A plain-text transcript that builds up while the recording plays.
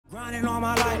Grinding all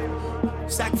my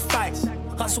life, sacrifice,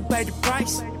 hustle paid the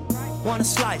price, want a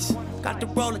slice, got to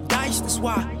roll the dice, that's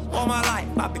why all my life,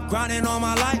 I've been grinding all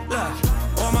my life,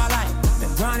 look, all my life,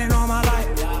 been grinding all my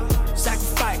life,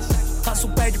 sacrifice,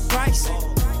 hustle paid the price,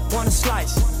 want a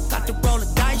slice, got to roll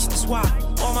the dice, that's why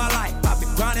all my life, I've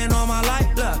been grinding all my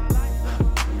life, look.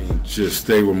 I mean, just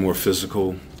they were more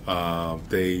physical,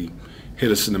 they hit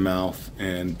us in the mouth,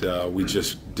 and we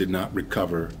just did not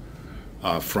recover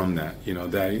from that. You know,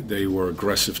 they were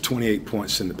aggressive, 28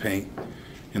 points in the paint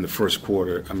in the first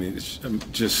quarter. I mean, it's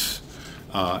just,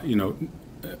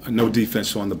 no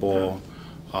defense on the ball,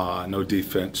 no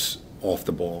defense off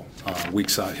the ball.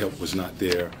 Weak side help was not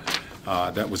there.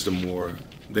 They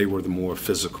were the more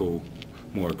physical,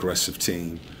 more aggressive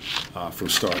team from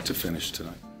start to finish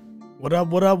tonight. What up,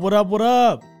 what up, what up, what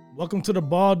up? Welcome to the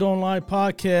Ball Don't Lie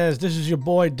podcast. This is your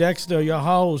boy Dexter, your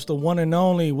host, the one and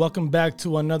only. Welcome back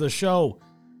to another show.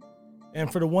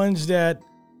 And for the ones that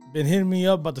been hitting me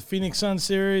up about the Phoenix Suns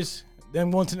series,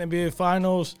 them going to the NBA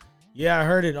Finals, yeah, I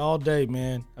heard it all day,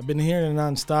 man. I've been hearing it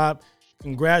nonstop.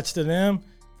 Congrats to them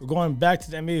for going back to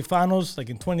the NBA Finals like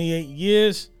in 28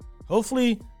 years.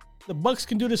 Hopefully, the Bucks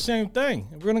can do the same thing.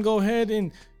 And we're gonna go ahead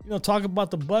and talk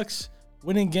about the Bucks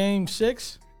winning Game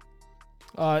 6.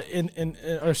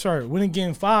 Winning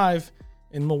Game 5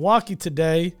 in Milwaukee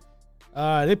today.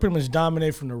 They pretty much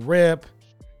dominated from the rip,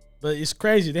 but it's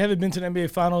crazy. They haven't been to the NBA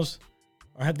Finals,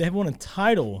 or they haven't won a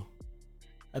title,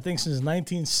 I think, since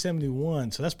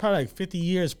 1971. So that's probably like 50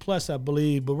 years plus, I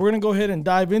believe. But we're gonna go ahead and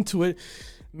dive into it,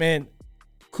 man.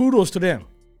 Kudos to them,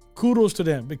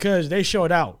 because they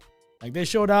showed out. Like, they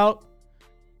showed out.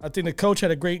 I think the coach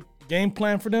had a great game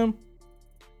plan for them,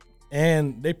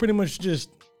 and they pretty much just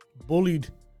bullied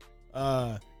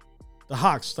the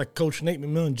Hawks, like Coach Nate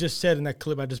McMillan just said in that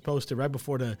clip I just posted right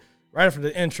after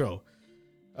the intro.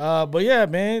 But yeah,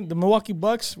 man, the Milwaukee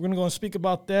Bucks, we're gonna speak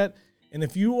about that. And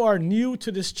if you are new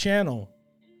to this channel,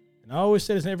 and I always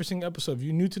say this in every single episode, if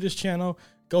you're new to this channel,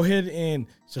 go ahead and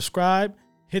subscribe,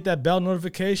 hit that bell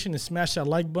notification, and smash that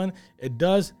like button. It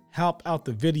does help out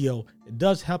the video. It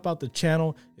does help out the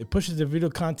channel. It pushes the video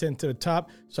content to the top.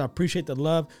 So I appreciate the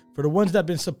love. For the ones that have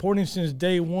been supporting since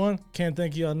day one, can't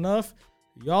thank you enough.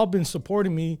 Y'all been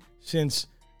supporting me since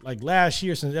like last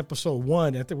year, since episode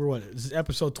 1. I think this is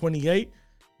episode 28.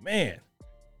 Man,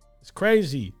 it's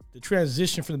crazy, the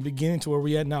transition from the beginning to where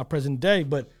we at now, present day.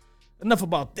 But enough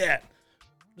about that.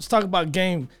 Let's talk about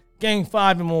game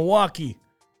 5 in Milwaukee.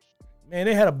 Man,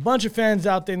 they had a bunch of fans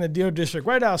out there in the Deer District,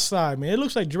 right outside. Man, it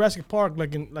looks like Jurassic Park,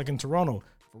 like in Toronto,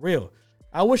 for real.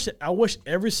 I wish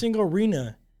every single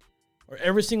arena or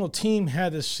every single team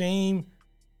had the same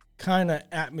kind of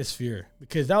atmosphere,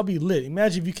 because that would be lit.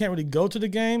 Imagine if you can't really go to the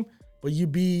game, but you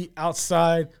be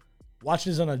outside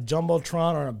watching this on a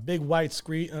jumbotron or a big white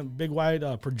screen,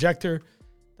 projector.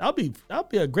 That'd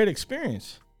be a great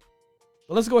experience.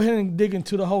 But let's go ahead and dig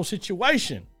into the whole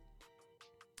situation,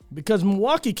 because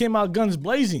Milwaukee came out guns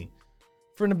blazing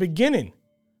from the beginning,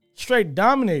 straight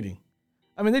dominating.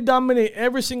 I mean, they dominated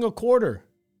every single quarter,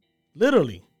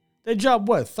 literally. They dropped,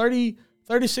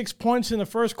 36 points in the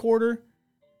first quarter.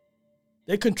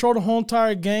 They controlled the whole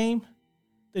entire game.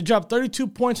 They dropped 32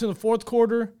 points in the fourth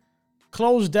quarter,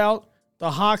 closed out.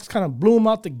 The Hawks kind of blew them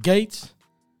out the gates.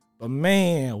 But,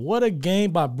 man, what a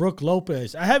game by Brook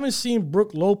Lopez. I haven't seen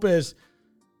Brook Lopez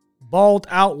balled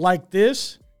out like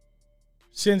this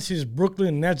since his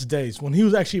Brooklyn Nets days, when he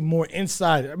was actually more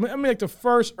inside. I mean, like the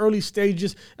first early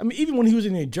stages. I mean, even when he was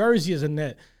in New Jersey as a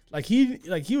net, he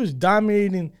was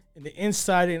dominating in the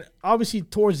inside. And obviously,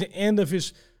 towards the end of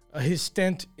his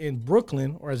stint in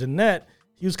Brooklyn or as a net,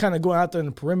 he was kind of going out there in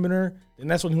the perimeter. And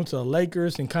that's when he went to the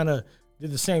Lakers and kind of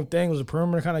did the same thing. Was a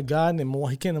perimeter kind of guy. And then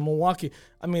he came to Milwaukee.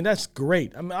 I mean, that's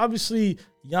great. I mean, obviously,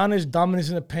 Giannis dominates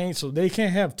in the paint, so they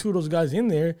can't have two of those guys in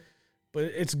there. But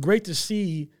it's great to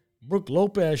see Brook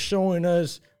Lopez showing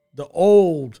us the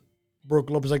old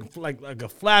Brook Lopez, like a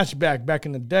flashback back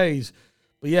in the days.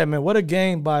 But yeah, man, what a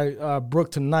game by Brook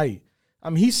tonight.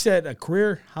 I mean, he set a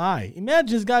career high.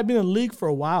 Imagine this guy being in the league for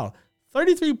a while.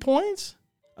 33 points?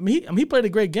 I mean, he played a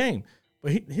great game.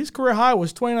 But his career high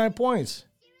was 29 points.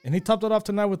 And he topped it off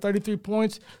tonight with 33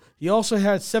 points. He also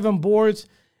had 7 boards,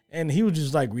 and he was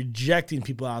just like rejecting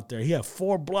people out there. He had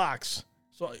 4 blocks.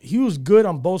 So he was good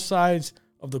on both sides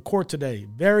of the court today.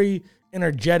 Very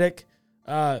energetic,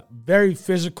 very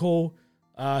physical.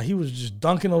 He was just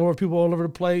dunking all over people all over the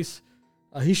place.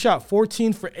 He shot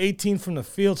 14 for 18 from the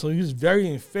field, so he was very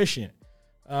efficient.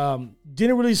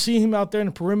 Didn't really see him out there in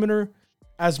the perimeter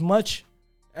as much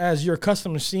as you're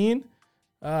accustomed to seeing,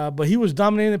 but he was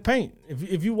dominating the paint.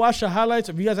 If you watch the highlights,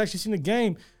 if you guys actually seen the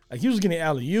game, Like, he was getting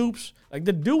alley-oops. Like,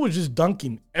 the dude was just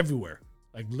dunking everywhere,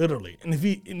 like, literally. And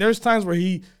there's times where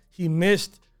he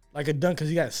missed, like, a dunk because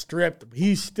he got stripped. But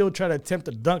he still tried to attempt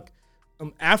a dunk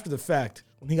after the fact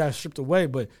when he got stripped away.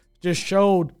 But just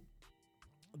showed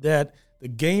that the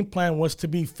game plan was to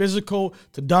be physical,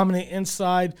 to dominate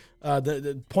inside.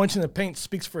 The points in the paint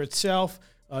speaks for itself.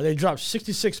 They dropped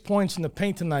 66 points in the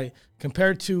paint tonight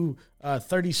compared to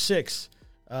 36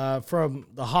 from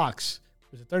the Hawks.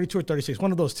 Was it 32 or 36?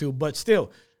 One of those two. But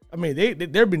still, I mean,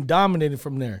 they've been dominating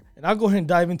from there. And I'll go ahead and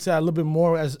dive into that a little bit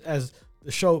more as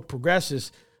the show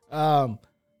progresses. But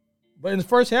in the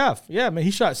first half, yeah, man,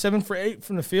 he shot 7 for 8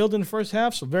 from the field in the first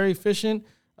half, so very efficient.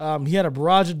 He had a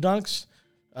barrage of dunks.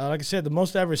 Like I said, the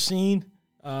most I've ever seen,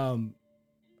 I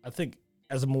think,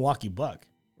 as a Milwaukee Buck,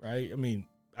 right? I mean,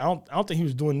 I don't think he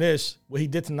was doing this, what he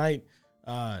did tonight,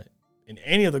 in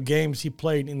any of the games he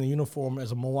played in the uniform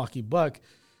as a Milwaukee Buck.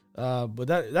 But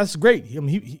that's great. I mean,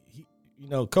 he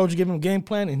coach gave him a game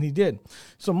plan, and he did.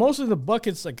 So most of the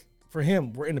buckets, like, for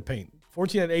him, were in the paint.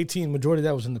 14 out of 18, majority of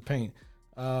that was in the paint.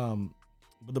 But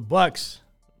the Bucks,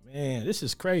 man, this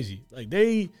is crazy. Like,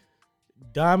 they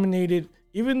dominated,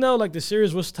 even though, like, the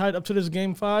series was tied up to this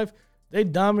Game 5, they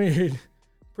dominated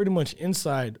pretty much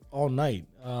inside all night.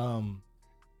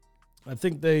 I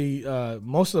think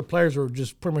most of the players were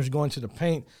just pretty much going to the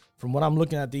paint. From what I'm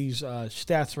looking at these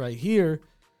stats right here,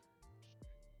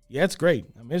 yeah, it's great.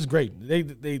 I mean, it's great.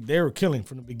 They were killing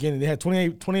from the beginning. They had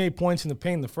 28 points in the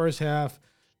paint in the first half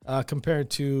compared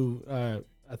to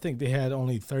I think they had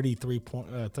only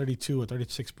 32 or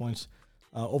 36 points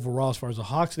overall as far as the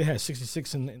Hawks. They had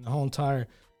 66 in the whole entire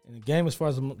in the game as far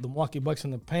as the Milwaukee Bucks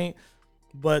in the paint.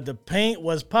 But the paint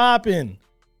was popping.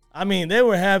 I mean, they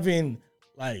were having,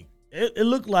 like, it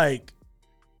looked like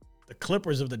the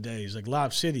Clippers of the days, like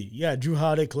Lob City. Yeah, Jrue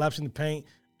Holiday collapsing the paint,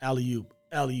 alley-oop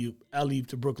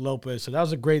to Brook Lopez. So that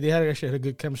was they actually had a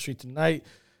good chemistry tonight.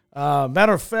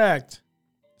 Matter of fact,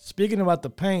 speaking about the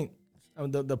paint,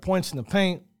 the points in the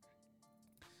paint,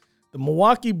 the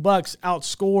Milwaukee Bucks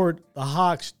outscored the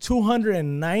Hawks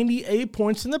 298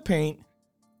 points in the paint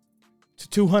to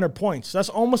 200 points. So that's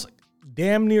almost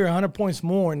damn near 100 points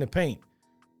more in the paint.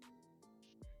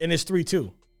 And it's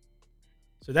 3-2.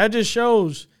 So that just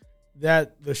shows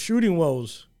that the shooting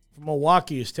woes from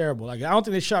Milwaukee is terrible. Like, I don't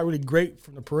think they shot really great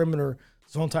from the perimeter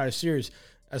this whole entire series.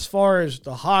 As far as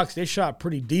the Hawks, they shot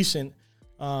pretty decent.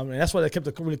 And that's why they kept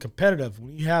it really competitive.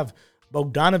 When you have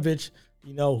Bogdanović,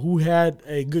 who had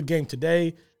a good game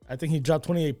today, I think he dropped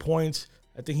 28 points.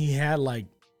 I think he had like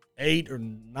 8 or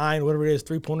 9, whatever it is,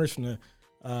 3-pointers from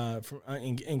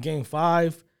in Game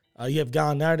 5. You have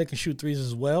Gallinari that can shoot threes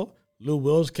as well. Lou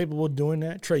Will's capable of doing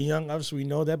that. Trae Young, obviously, we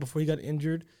know that before he got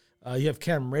injured. You have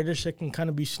Cam Reddish that can kind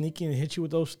of be sneaky and hit you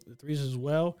with those threes as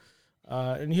well.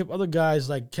 And you have other guys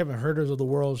like Kevin Huerter of the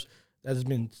world that has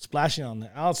been splashing on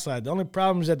the outside. The only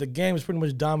problem is that the game is pretty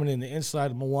much dominant in the inside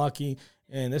of Milwaukee,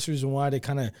 and that's the reason why they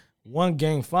kind of won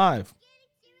Game 5.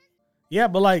 Yeah,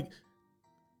 but, like,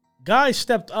 guys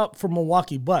stepped up for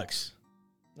Milwaukee Bucks.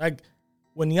 Like,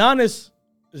 when Giannis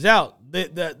is out,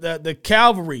 the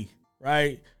cavalry,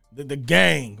 right, the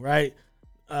gang, right,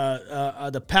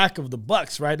 the pack of the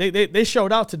Bucks, right, they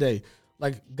showed out today.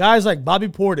 Like, guys like Bobby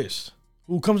Portis,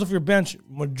 who comes off your bench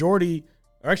majority,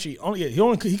 or actually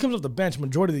he comes off the bench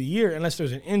majority of the year unless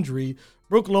there's an injury.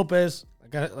 Brook Lopez,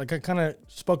 like I kind of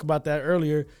spoke about that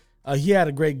earlier, he had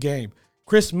a great game.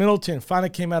 Chris Middleton finally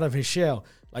came out of his shell.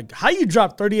 Like, how you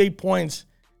drop 38 points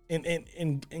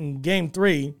in Game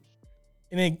 3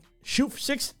 and then shoot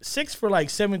six for like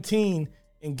 17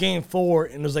 in Game 4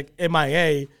 and it was like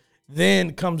MIA,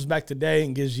 then comes back today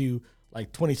and gives you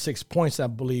like 26 points, I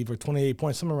believe, or 28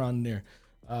 points, somewhere around there.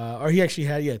 Or he actually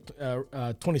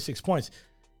had, 26 points.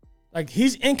 Like,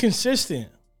 he's inconsistent.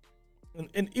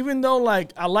 And even though,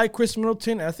 like, I like Chris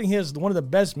Middleton, I think he has one of the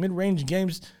best mid-range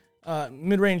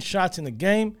shots in the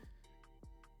game.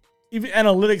 Even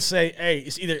analytics say, hey,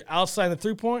 it's either outside the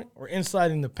three-point or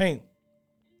inside in the paint.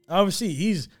 Obviously,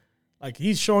 he's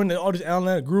showing that all these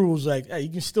analytic gurus, like, hey, you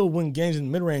can still win games in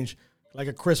the mid-range, like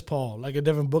a Chris Paul, like a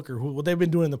Devin Booker, what they've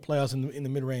been doing in the playoffs in the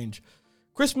mid-range.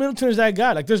 Chris Middleton is that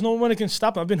guy. Like, there's no one that can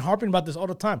stop him. I've been harping about this all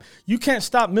the time. You can't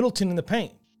stop Middleton in the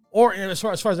paint or as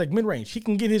far as like mid-range. He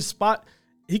can get his spot.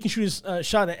 He can shoot his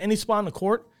shot at any spot on the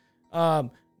court.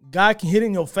 Guy can hit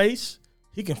in your face.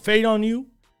 He can fade on you.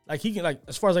 Like, he can, like,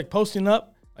 as far as like posting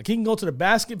up, like, he can go to the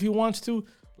basket if he wants to.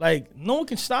 Like, no one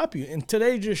can stop you. And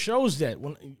today just shows that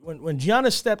when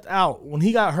Giannis stepped out, when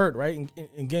he got hurt, right,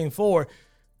 in Game 4,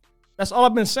 that's all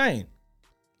I've been saying.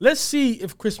 Let's see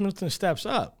if Chris Middleton steps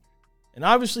up. And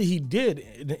obviously he did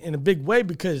in a big way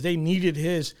because they needed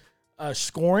his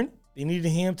scoring They needed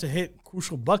him to hit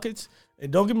crucial buckets.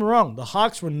 And don't get me wrong, the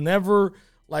Hawks were never,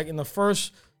 like in the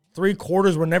first 3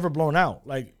 quarters, were never blown out.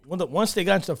 Like once they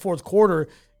got into the fourth quarter,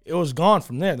 it was gone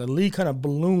from there. The lead kind of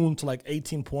ballooned to like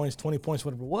 18 points, 20 points,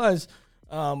 whatever it was.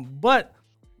 But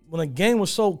when the game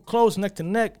was so close, neck to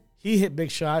neck, he hit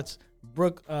big shots.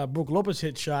 Brook Lopez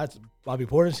hit shots. Bobby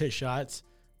Portis hit shots.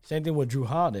 Same thing with Jrue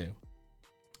Holiday,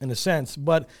 in a sense.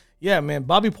 But yeah, man,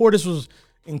 Bobby Portis was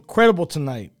incredible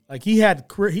tonight. Like he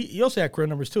also had career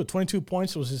numbers too. 22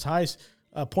 points was his highest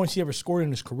points he ever scored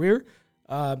in his career.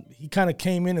 He kind of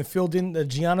came in and filled in the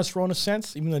Giannis role in a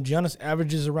sense, even though Giannis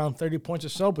averages around 30 points or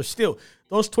so. But still,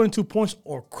 those 22 points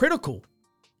are critical.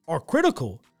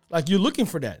 Like you're looking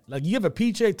for that. Like you have a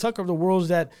PJ Tucker of the world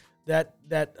that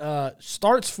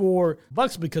starts for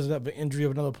Bucks because of the injury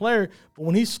of another player. But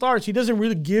when he starts, he doesn't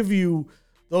really give you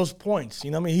those points.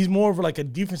 You know what I mean? He's more of like a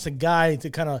defensive guy to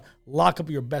kind of lock up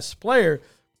your best player.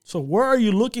 So where are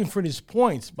you looking for these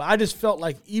points? But I just felt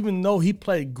like even though he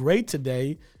played great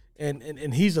today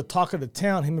and he's the talk of the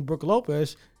town, him and Brook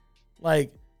Lopez,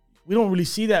 like we don't really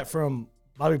see that from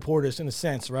Bobby Portis in a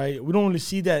sense, right? We don't really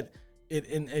see that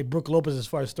in a Brook Lopez as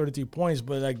far as 33 points,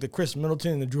 but like the Chris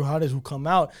Middleton and the Jrue Holidays who come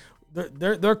out,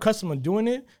 they're accustomed to doing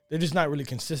it. They're just not really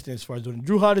consistent as far as doing it.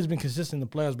 Jrue Holiday's been consistent in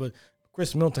the playoffs, but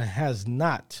Chris Middleton has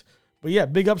not. But yeah,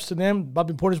 big ups to them.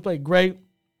 Bobby Portis played great.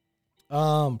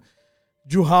 Jrue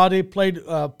Holiday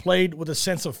played with a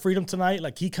sense of freedom tonight.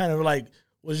 Like he kind of like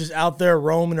was just out there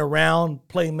roaming around,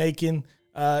 playmaking.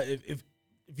 If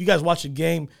you guys watch the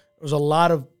game, there was a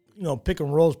lot of pick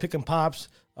and rolls, pick and pops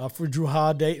for Jrue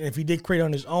Holiday. And if he did create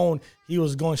on his own, he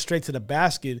was going straight to the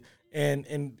basket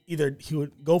and either he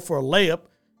would go for a layup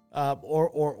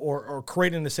or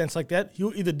create in a sense like that. He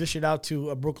would either dish it out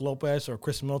to Brook Lopez or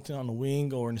Chris Middleton on the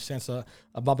wing or in a sense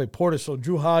Bobby Portis. So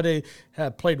Jrue Holiday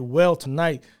had played well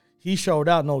tonight. He showed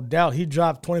out, no doubt. He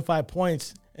dropped 25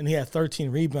 points and he had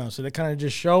 13 rebounds. So that kind of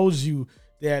just shows you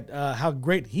that how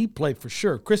great he played for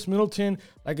sure. Chris Middleton,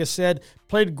 like I said,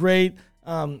 played great.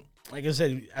 Like I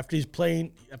said, after he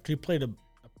played a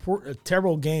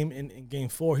terrible game in Game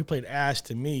 4, he played ass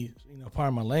to me.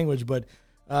 Pardon my language, but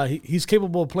he's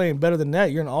capable of playing better than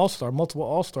that. You're an all-star, multiple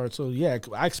all-stars. So yeah,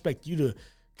 I expect you to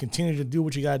continue to do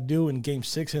what you got to do in Game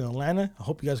 6 in Atlanta. I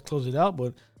hope you guys close it out,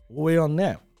 but we'll wait on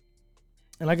that.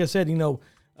 And like I said, he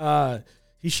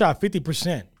shot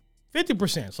 50%.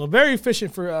 50%. So very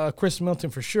efficient for Chris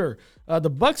Middleton for sure. The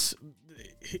Bucks,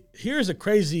 here's a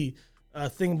crazy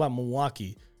thing about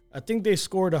Milwaukee. I think they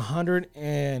scored 100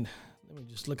 and let me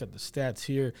just look at the stats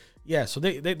here. Yeah, so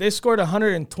they scored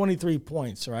 123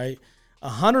 points, right?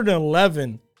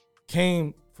 111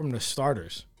 came from the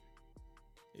starters.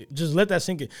 Just let that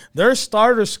sink in. Their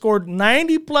starters scored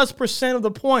 90+% of the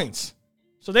points.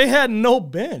 So they had no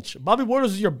bench. Bobby Portis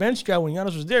was your bench guy when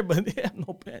Giannis was there, but they had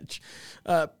no bench.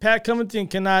 Pat Covington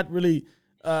cannot really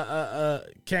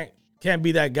can't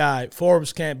be that guy.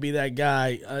 Forbes can't be that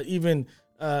guy. Even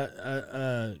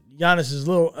Giannis's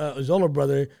his older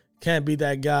brother can't be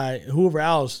that guy. Whoever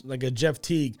else, like a Jeff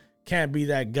Teague, can't be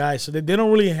that guy. So they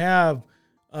don't really have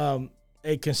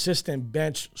a consistent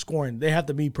bench scoring. They have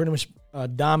to be pretty much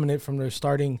dominant from their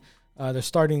starting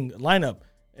lineup.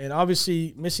 And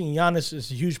obviously, missing Giannis is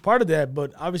a huge part of that.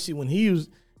 But obviously, when he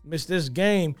missed this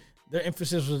game, their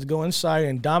emphasis was to go inside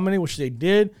and dominate, which they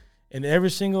did. And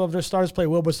every single of their starters played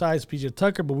well besides PJ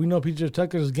Tucker. But we know PJ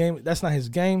Tucker's game, that's not his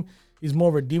game. He's more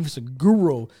of a defensive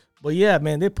guru. But yeah,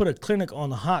 man, they put a clinic on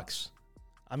the Hawks.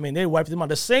 I mean, they wiped them out.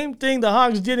 The same thing the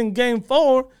Hawks did in Game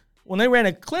 4 when they ran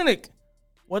a clinic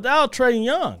without Trae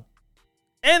Young.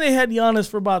 And they had Giannis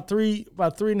for about three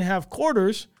and a half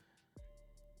quarters.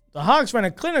 The Hawks ran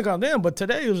a clinic on them, but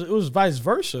today it was vice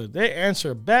versa. They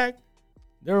answered back.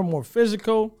 They were more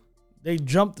physical. They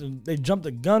jumped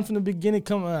the gun from the beginning,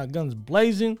 coming out guns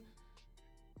blazing.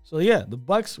 So yeah, the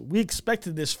Bucks, we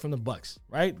expected this from the Bucks,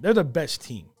 right? They're the best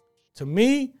team. To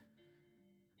me,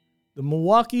 the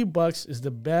Milwaukee Bucks is the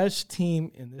best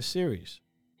team in this series.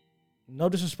 No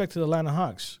disrespect to the Atlanta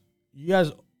Hawks. You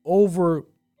guys overperformed,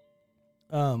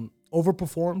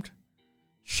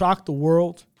 shocked the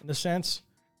world in a sense.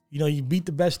 You beat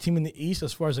the best team in the East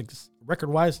as far as like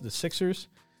record-wise, the Sixers.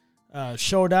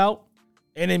 Showed out,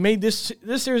 and it made this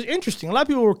series interesting. A lot of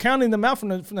people were counting them out from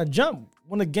the jump.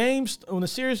 When the game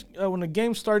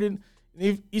started,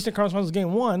 Eastern Conference Finals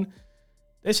Game 1,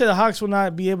 they said the Hawks would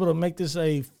not be able to make this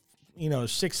a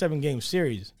 6-7 game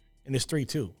series, and it's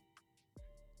 3-2.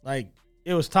 Like,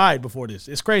 it was tied before this.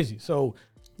 It's crazy. So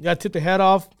you got to tip the hat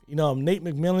off. Nate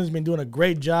McMillan's been doing a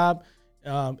great job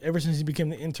ever since he became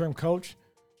the interim coach.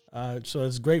 So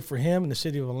it's great for him in the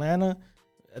city of Atlanta.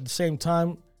 At the same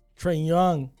time, Trae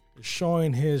Young is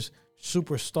showing his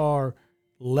superstar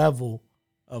level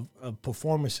of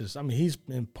performances. I mean, he's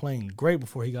been playing great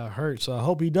before he got hurt. So I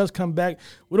hope he does come back.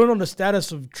 We don't know the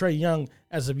status of Trae Young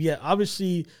as of yet.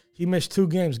 Obviously, he missed 2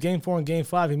 games, Game 4 and Game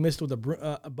 5. He missed with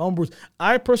a bone bruise.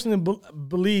 I personally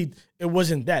believed it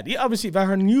wasn't that. Obviously, if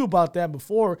I knew about that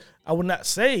before, I would not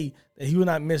say that he would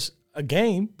not miss a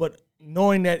game. But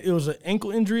knowing that it was an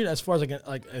ankle injury, as far as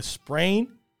like a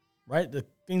sprain, right? The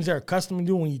things that are accustomed to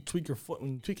do when you tweak your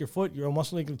foot, you're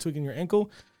almost like tweaking your ankle.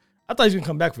 I thought he was going to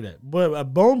come back for that. But a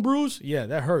bone bruise, yeah,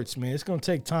 that hurts, man. It's going to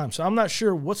take time. So I'm not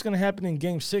sure what's going to happen in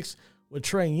Game 6 with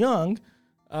Trae Young.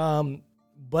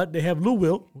 But they have Lou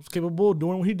Will, who's capable of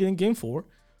doing what he did in Game 4.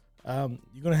 You're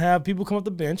going to have people come off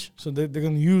the bench. So they're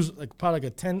going to use probably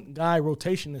a 10-guy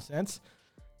rotation in a sense.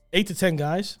 8 to 10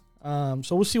 guys. So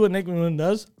we'll see what Nate McMillan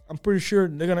does. I'm pretty sure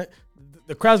the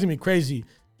crowd's going to be crazy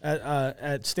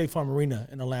at State Farm Arena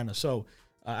in Atlanta. So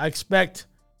I expect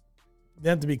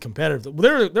them to be competitive.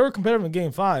 They were competitive in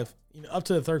Game 5, up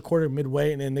to the third quarter,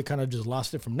 midway, and then they kind of just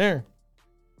lost it from there.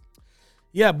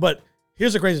 Yeah, but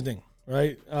here's the crazy thing,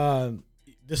 right?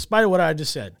 Despite what I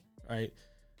just said, right?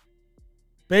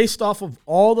 Based off of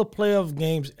all the playoff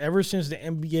games ever since the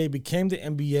NBA became the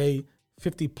NBA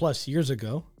 50 plus years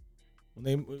ago,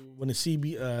 when the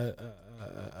CB,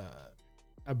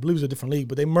 I believe it was a different league,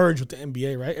 but they merged with the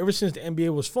NBA, right? Ever since the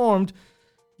NBA was formed,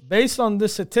 based on the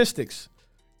statistics,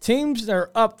 teams that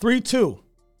are up 3-2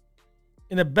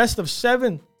 in a best of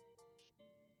 7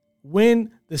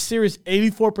 win the series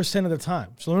 84% of the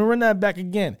time. So let me run that back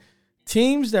again.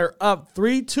 Teams that are up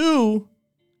 3-2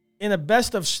 in a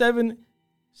best of 7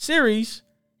 series,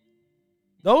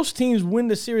 those teams win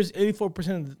the series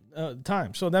 84% of the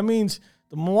time. So that means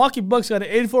the Milwaukee Bucks got an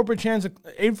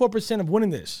 84% of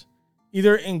winning this,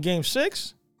 either in Game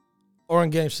 6 or in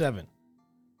Game 7.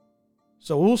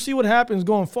 So we'll see what happens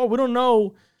going forward. We don't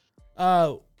know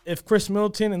if Chris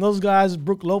Middleton and those guys,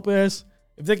 Brook Lopez,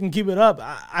 if they can keep it up.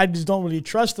 I just don't really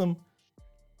trust them.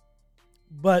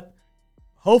 But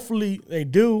hopefully they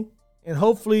do, and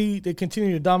hopefully they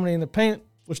continue to dominate in the paint,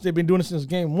 which they've been doing since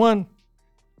Game 1.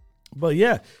 But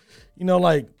yeah,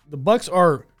 the Bucks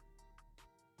are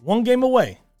one game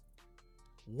away,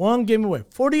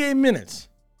 48 minutes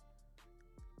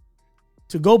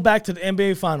to go back to the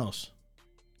NBA Finals.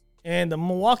 And the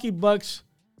Milwaukee Bucks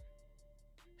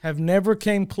have never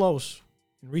came close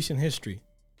in recent history,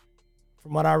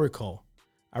 from what I recall.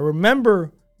 I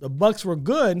remember the Bucks were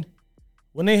good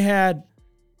when they had,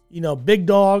 Big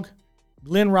Dog,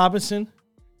 Glenn Robinson,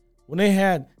 when they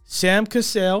had Sam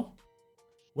Cassell,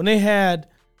 when they had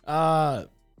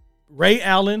Ray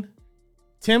Allen,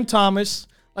 Tim Thomas,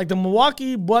 like the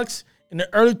Milwaukee Bucks in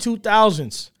the early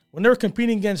 2000s, when they were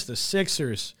competing against the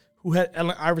Sixers, who had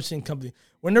Allen Iverson and company,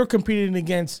 when they were competing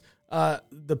against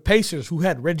the Pacers, who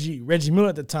had Reggie Miller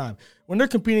at the time, when they're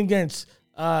competing against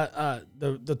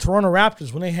the Toronto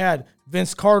Raptors, when they had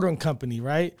Vince Carter and company,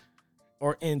 right?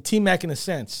 Or in T-Mac in a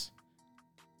sense.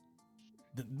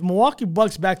 The Milwaukee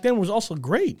Bucks back then was also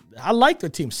great. I liked their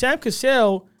team. Sam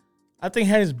Cassell, I think,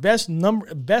 had his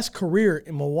best career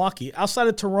in Milwaukee outside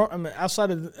of Toronto. Outside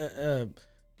of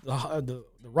the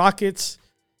Rockets,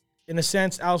 in a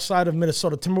sense, outside of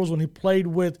Minnesota Timberwolves when he played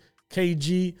with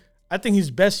KG. I think his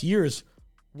best years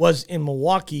was in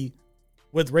Milwaukee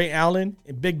with Ray Allen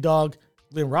and Big Dog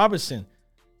Glenn Robinson.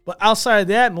 But outside of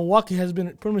that, Milwaukee has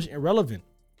been pretty much irrelevant.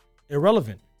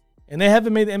 And they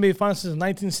haven't made the NBA Finals since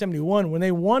 1971 when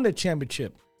they won the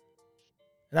championship.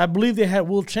 And I believe they had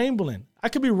Will Chamberlain. I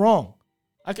could be wrong.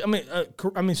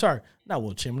 Sorry, not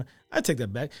Will Chamberlain. I take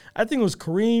that back. I think it was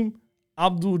Kareem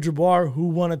Abdul-Jabbar who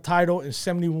won a title in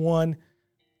 71.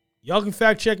 Y'all can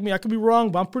fact check me. I could be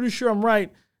wrong, but I'm pretty sure I'm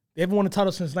right. They haven't won a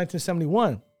title since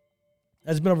 1971.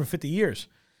 That's been over 50 years.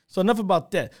 So enough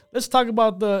about that. Let's talk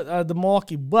about the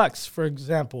Milwaukee Bucks, for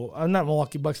example. Not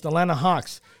Milwaukee Bucks, the Atlanta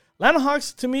Hawks. Atlanta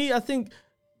Hawks, to me, I think,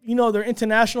 they're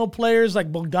international players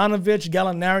like Bogdanovic,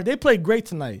 Gallinari. They played great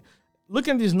tonight.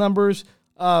 Looking at these numbers,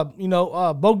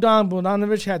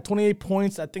 Bogdanovic had 28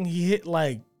 points. I think he hit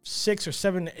like 6 or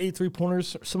 7 to 8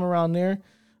 3-pointers, somewhere around there.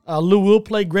 Lou Will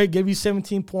played great, gave you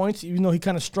 17 points, even though he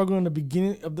kind of struggled in the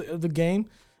beginning of the game.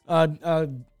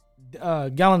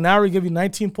 Gallinari gave you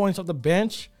 19 points off the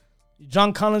bench.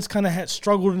 John Collins kind of had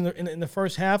struggled in the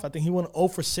first half. I think he went 0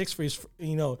 for 6 for his,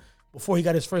 before he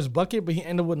got his first bucket, but he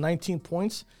ended with 19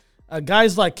 points.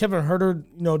 Guys like Kevin Huerter,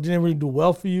 didn't really do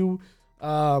well for you.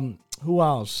 Who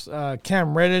else?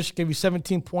 Cam Reddish gave you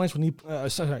 17 points when he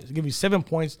gave you 7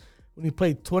 points when he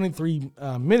played 23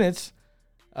 minutes.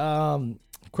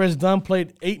 Chris Dunn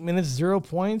played 8 minutes, 0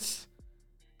 points.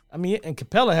 And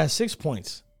Capella had 6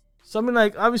 points. So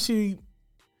obviously,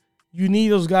 you need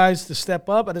those guys to step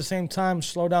up. At the same time,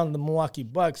 slow down the Milwaukee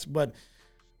Bucks. But,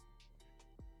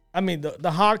 I mean,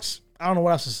 the Hawks, I don't know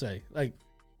what else to say. Like,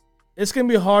 it's going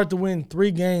to be hard to win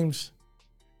 3 games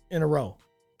in a row.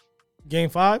 Game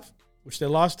 5, which they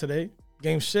lost today.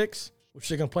 Game 6, which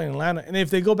they're going to play in Atlanta. And if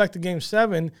they go back to Game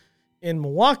 7 in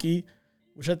Milwaukee,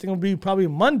 which I think will be probably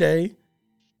Monday,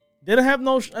 they don't have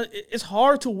no. It's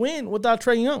hard to win without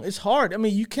Trae Young. It's hard. I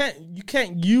mean, you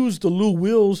can't use the Lou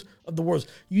Wills of the world.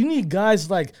 You need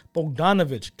guys like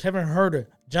Bogdanovich, Kevin Huerter,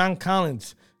 John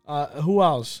Collins, who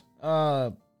else?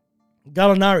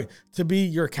 Gallinari to be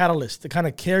your catalyst to kind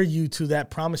of carry you to that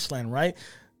promised land, right?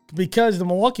 Because the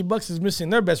Milwaukee Bucks is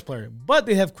missing their best player, but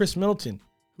they have Chris Middleton,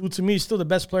 who to me is still the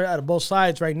best player out of both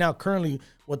sides right now, currently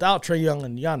without Trae Young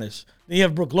and Giannis. Then you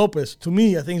have Brook Lopez. To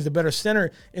me, I think he's the better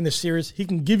center in the series. He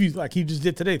can give you, like he just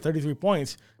did today, 33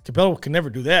 points. Capella can never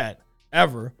do that,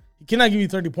 ever. He cannot give you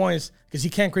 30 points because he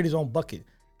can't create his own bucket.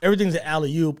 Everything's an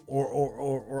alley-oop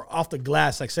or off the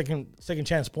glass, like second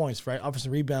chance points, right?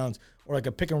 Offensive rebounds or like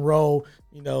a pick and roll,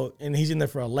 and he's in there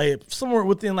for a layup, somewhere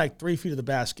within like 3 feet of the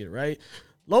basket, right?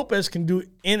 Lopez can do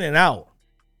in and out.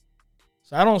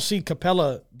 So I don't see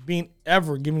Capella being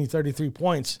ever giving you 33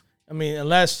 points. I mean,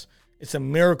 unless it's a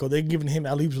miracle. They're giving him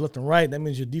alley-oops left and right. That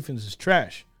means your defense is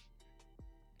trash.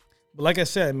 But like I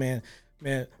said, man,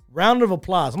 round of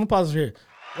applause. I'm going to pause it here.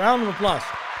 Round of applause.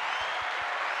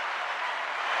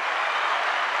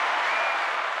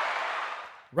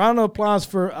 Round of applause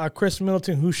for Chris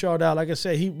Middleton, who showed out. Like I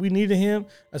said, we needed him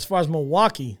as far as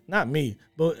Milwaukee. Not me,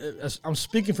 but I'm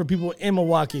speaking for people in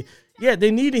Milwaukee. Yeah,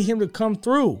 they needed him to come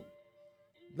through.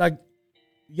 Like,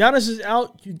 Giannis is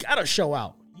out. You got to show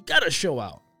out. You got to show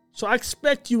out. So I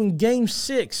expect you in Game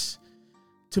 6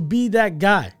 to be that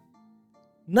guy.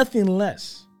 Nothing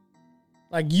less.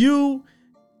 Like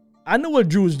I know what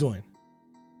Drew is doing.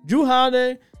 Drew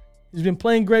Holiday has been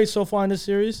playing great so far in this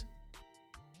series.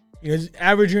 He's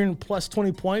averaging plus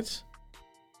 20 points.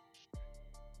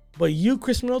 But you,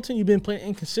 Chris Middleton, you've been playing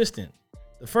inconsistent.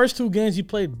 The first 2 games you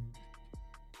played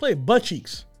butt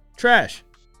cheeks. Trash.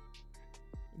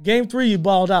 Game 3, you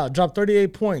balled out, dropped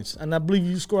 38 points. And I believe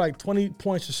you scored like 20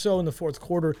 points or so in the fourth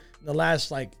quarter in the last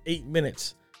like 8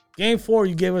 minutes. Game 4,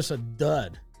 you gave us a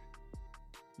dud.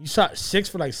 You shot 6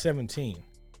 for like 17.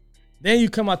 Then you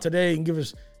come out today and give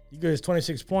us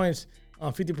 26 points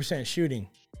on 50% shooting.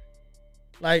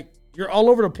 Like, you're all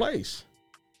over the place.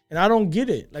 And I don't get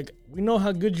it. Like, we know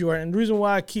how good you are. And the reason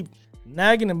why I keep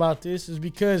nagging about this is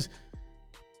because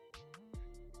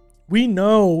we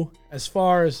know, as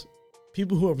far as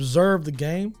people who observe the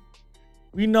game,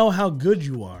 we know how good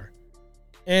you are.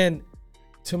 And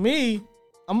to me,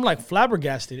 I'm like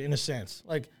flabbergasted in a sense.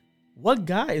 Like, what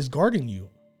guy is guarding you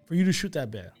for you to shoot that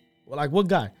bad? Well, like, what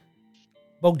guy?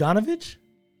 Bogdanovich?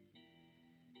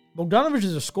 Bogdanovich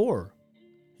is a scorer.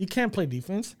 He can't play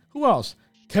defense. Who else?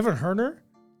 Kevin Huerter?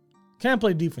 Can't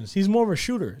play defense. He's more of a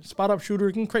shooter. Spot-up shooter.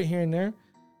 He can create here and there.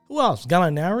 Who else?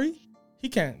 Gallinari? He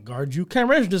can't guard you. Cam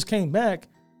Reddish just came back.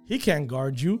 He can't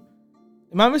guard you.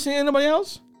 Am I missing anybody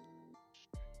else?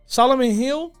 Solomon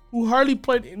Hill, who hardly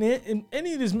played in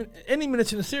any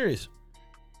minutes in the series.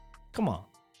 Come on.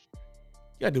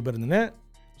 You got to do better than that.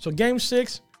 So Game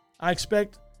 6, I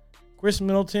expect Chris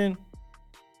Middleton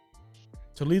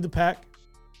to lead the pack.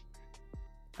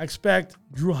 I expect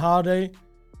Drew Holiday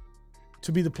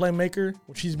to be the playmaker,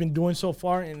 which he's been doing so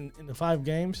far in the 5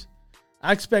 games.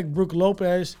 I expect Brook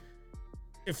Lopez,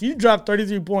 if you drop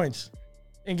 33 points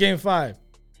in Game 5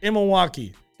 in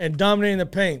Milwaukee and dominating the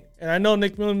paint, and I know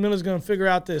Nick Miller's going to figure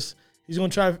out this. He's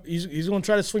going to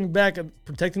try to swing back at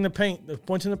protecting the paint, the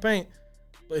points in the paint.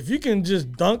 But if you can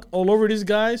just dunk all over these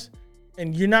guys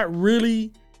and you're not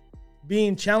really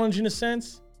being challenged in a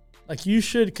sense, like, you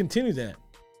should continue that.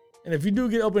 And if you do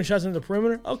get open shots in the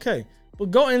perimeter, okay. But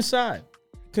go inside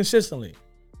consistently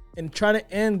and try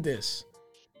to end this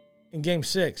in Game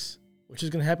 6, which is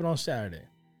going to happen on Saturday.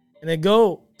 And then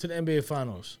go to the NBA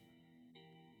Finals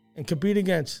and compete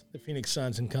against the Phoenix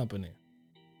Suns and company.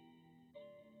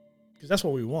 Because that's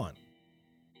what we want.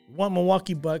 We want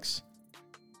Milwaukee Bucks.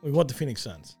 We want the Phoenix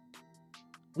Suns.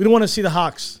 We don't want to see the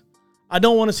Hawks. I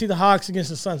don't want to see the Hawks against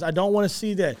the Suns. I don't want to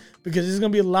see that because it's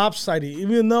going to be lopsided.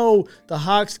 Even though the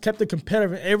Hawks kept it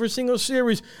competitive in every single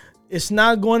series, it's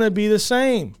not going to be the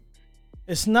same.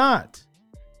 It's not.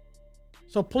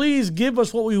 So please give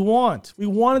us what we want. We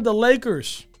wanted the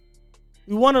Lakers.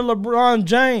 We wanted LeBron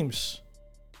James.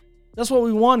 That's what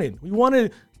we wanted. We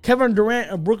wanted Kevin Durant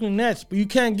of Brooklyn Nets, but you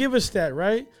can't give us that,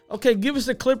 right? Okay, give us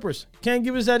the Clippers. Can't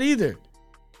give us that either.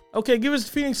 Okay, give us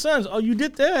the Phoenix Suns. Oh, you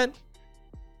did that.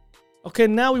 Okay,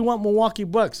 now we want Milwaukee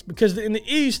Bucks because in the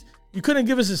East, you couldn't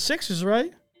give us the Sixers,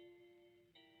 right?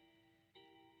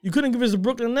 You couldn't give us the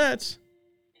Brooklyn Nets.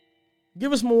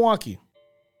 Give us Milwaukee.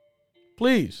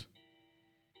 Please.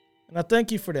 And I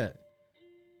thank you for that.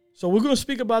 So we're going to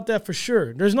speak about that for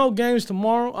sure. There's no games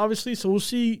tomorrow, obviously, so we'll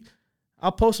see.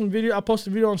 I'll post a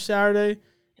video on Saturday,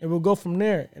 and we'll go from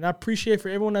there. And I appreciate for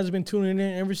everyone that's been tuning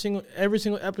in every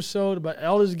single episode about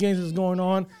all these games that's going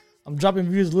on. I'm dropping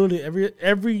videos literally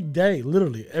every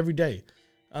day.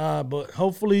 But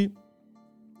hopefully,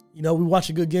 we watch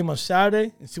a good game on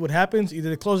Saturday and see what happens. Either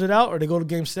they close it out or they go to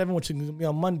Game 7, which is going to be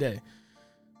on Monday.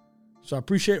 So I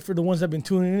appreciate for the ones that have been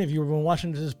tuning in. If you've been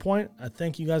watching to this point, I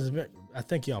thank you guys. I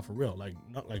thank y'all for real. Like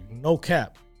no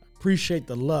cap. I appreciate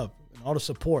the love and all the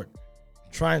support.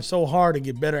 I'm trying so hard to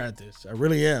get better at this. I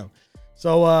really am.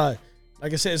 So, like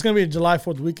I said, it's going to be a July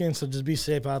 4th weekend, so just be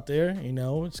safe out there.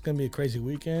 It's going to be a crazy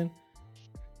weekend.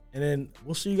 And then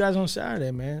we'll see you guys on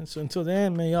Saturday, man. So until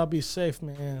then, man, y'all be safe,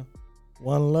 man.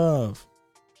 One love.